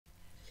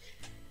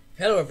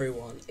Hello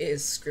everyone, it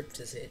is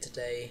Scripters here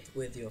today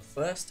with your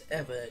first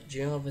ever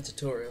Java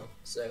tutorial.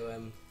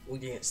 So we're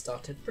going to get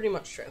started pretty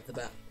much straight off the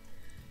bat.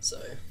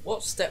 So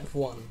what's step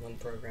one when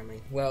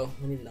programming? Well,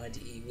 we need an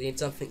IDE. We need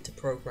something to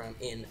program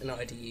in. An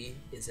IDE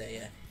is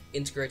a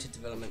integrated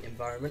development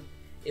environment.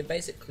 It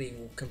basically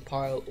will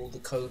compile all the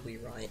code we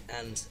write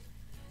and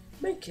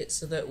make it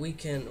so that we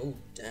can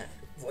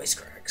voice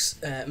cracks.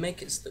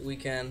 Make it so that we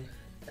can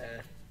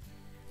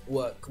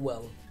work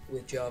well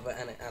with Java,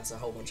 and it adds a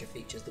whole bunch of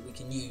features that we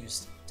can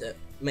use to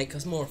make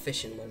us more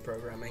efficient when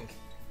programming.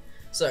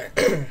 So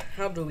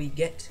how do we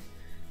get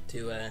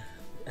to an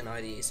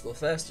IDE? Well,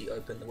 first you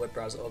open the web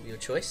browser of your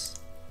choice.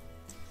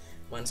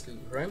 Mine's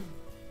Google Chrome,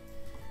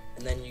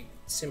 and then you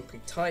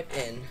simply type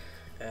in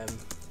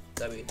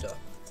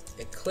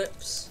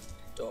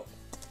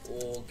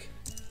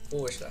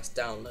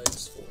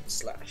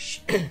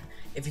www.eclipse.org/downloads/.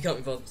 If you can't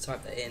be bothered to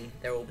type that in,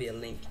 there will be a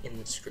link in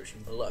the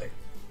description below.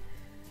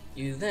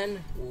 You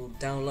then will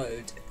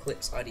download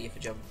Eclipse IDE for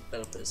Java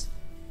developers,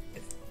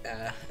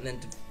 and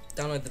then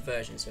download the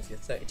version. So if you're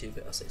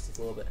 32-bit or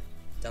 64-bit,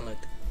 download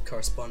the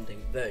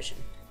corresponding version.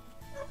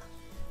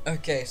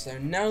 Okay, so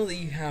now that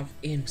you have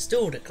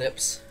installed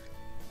Eclipse,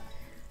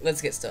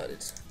 let's get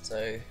started.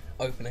 So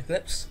open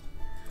Eclipse.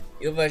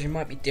 Your version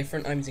might be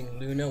different. I'm using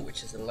Luna,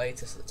 which is the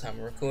latest at the time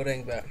of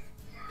recording, but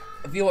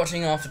if you're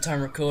watching after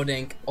time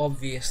recording,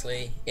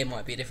 obviously it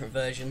might be a different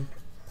version.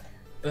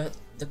 But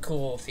the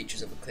core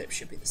features of Eclipse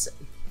should be the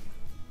same.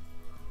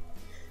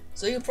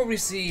 So you'll probably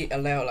see a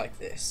layout like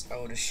this, I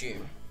would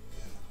assume.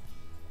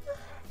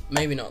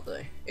 Maybe not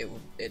though,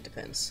 it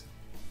depends.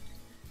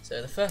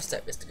 So the first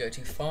step is to go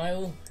to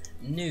File,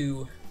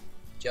 New,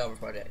 Java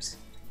Project.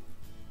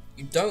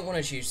 You don't want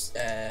to choose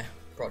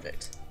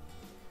Project.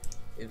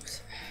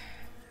 Oops.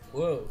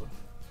 Whoa.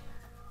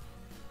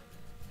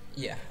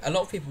 Yeah, a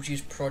lot of people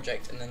choose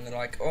Project and then they're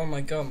like, oh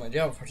my god, my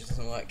Java project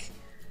doesn't work.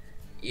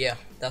 Yeah,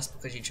 that's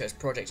because you chose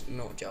project,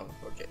 not Java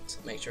project.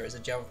 Make sure it's a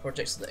Java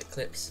project so that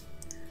Eclipse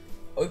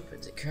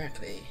opens it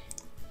correctly.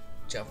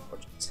 Java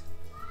project.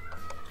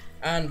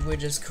 And we'll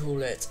just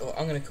call it, or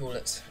I'm going to call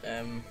it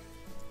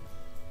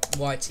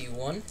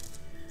YT1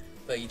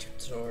 for YouTube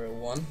tutorial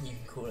 1. You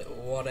can call it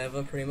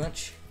whatever, pretty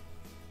much.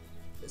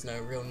 There's no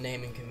real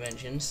naming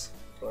conventions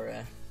for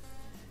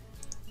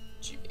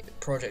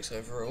projects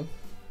overall.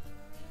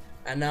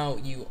 And now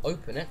you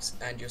open it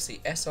and you'll see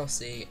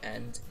SRC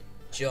and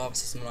Java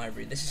System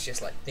Library. This is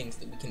just like things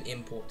that we can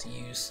import to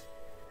use,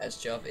 as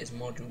Java is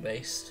module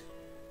based.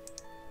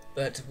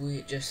 But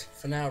we just,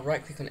 for now,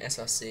 right click on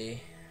SRC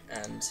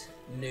and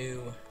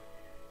new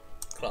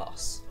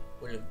class.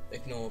 We'll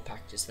ignore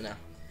packages for now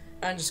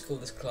and just call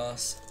this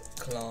class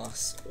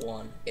class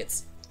 1.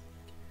 It's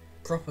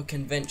proper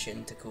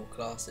convention to call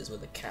classes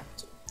with a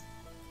capital,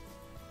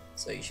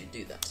 so you should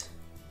do that.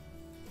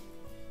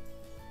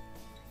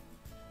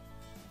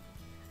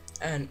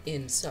 And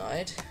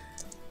inside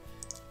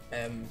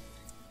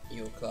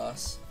your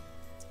class,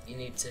 you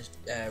need to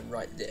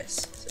write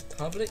this. So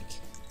public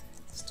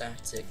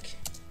static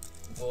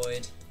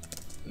void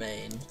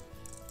main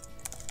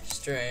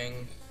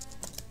string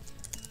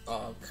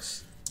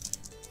args,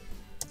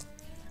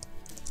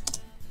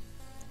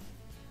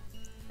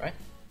 right?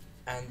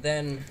 And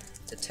then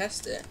to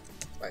test it,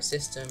 write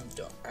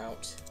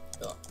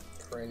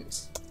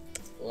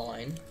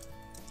system.out.println,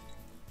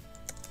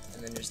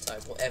 and then just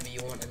type whatever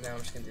you want. And now I'm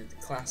just going to do the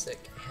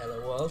classic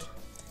hello world.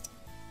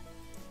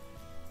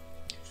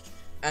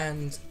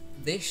 And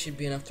this should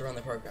be enough to run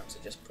the program, so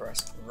just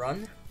press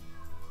run.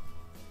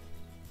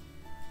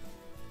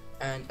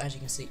 And as you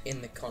can see in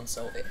the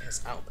console, it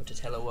has outputted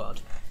hello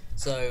world.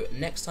 So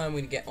next time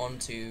we get on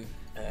to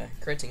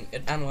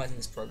analyzing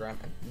this program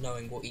and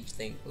knowing what each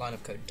line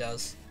of code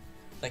does.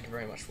 Thank you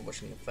very much for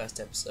watching the first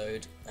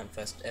episode and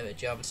first ever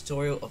Java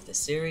tutorial of this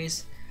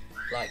series.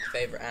 Like,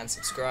 favorite, and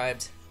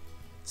subscribe.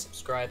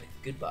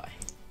 Goodbye.